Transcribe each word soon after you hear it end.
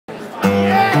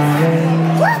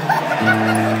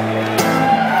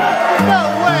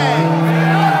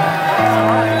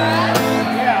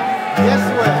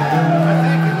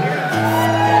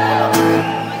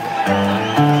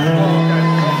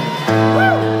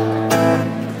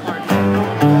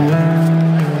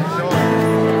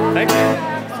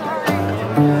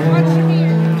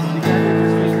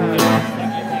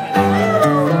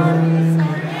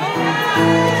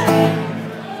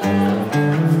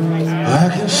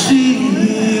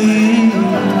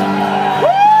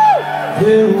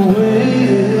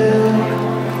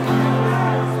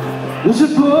There's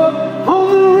a book on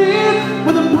the reef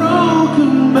with a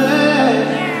broken back,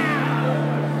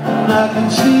 and I can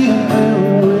see it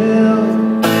very well.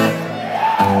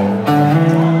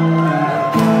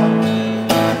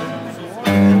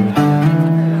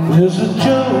 There's a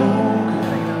joke,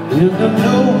 and I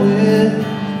know it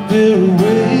very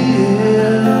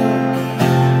well.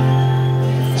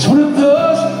 It's one of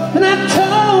those, and I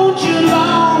told you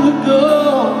long ago.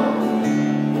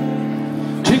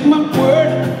 Take my word,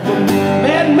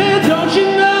 madman, don't you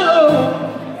know?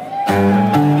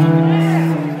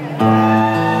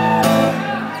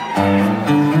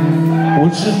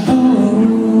 What's a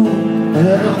fool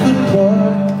at a good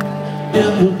part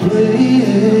in the play?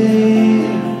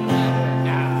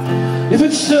 If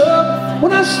it's up,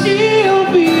 when I still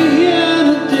be here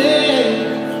today.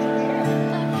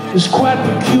 It's quite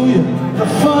peculiar, a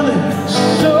funny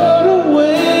sort of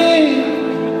way.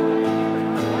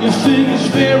 You think it's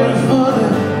very funny,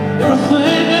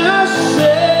 everything I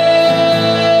say.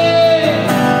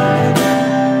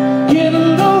 Get a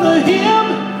load of him,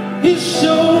 he's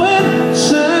so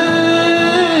insane.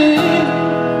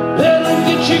 Better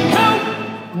get your coat,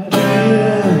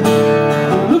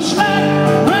 yeah. Looks like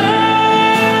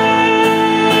rain.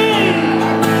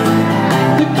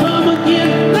 They come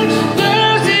again next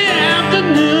Thursday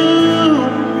afternoon.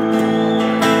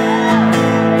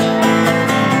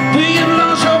 The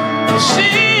in-laws hope to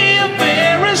see you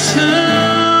very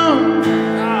soon.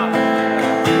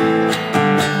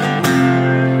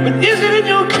 But is it in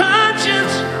your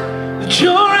conscience that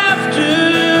you're after?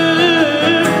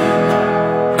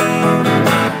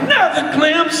 Another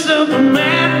glimpse of a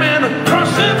madman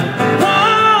across the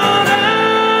water.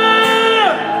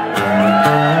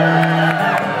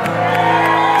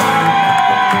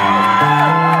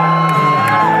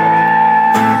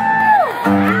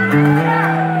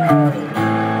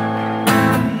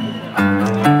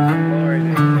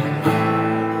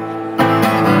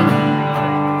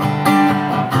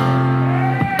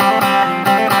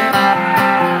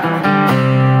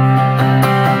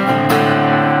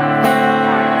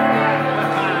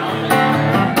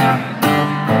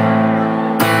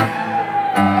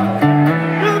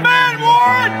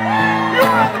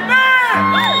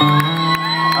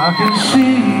 I can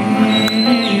see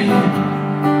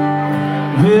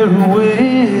very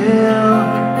well.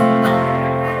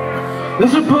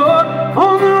 There's a boat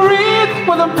on the reef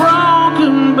with a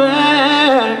broken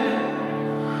back,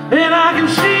 and I can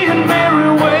see it very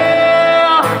well.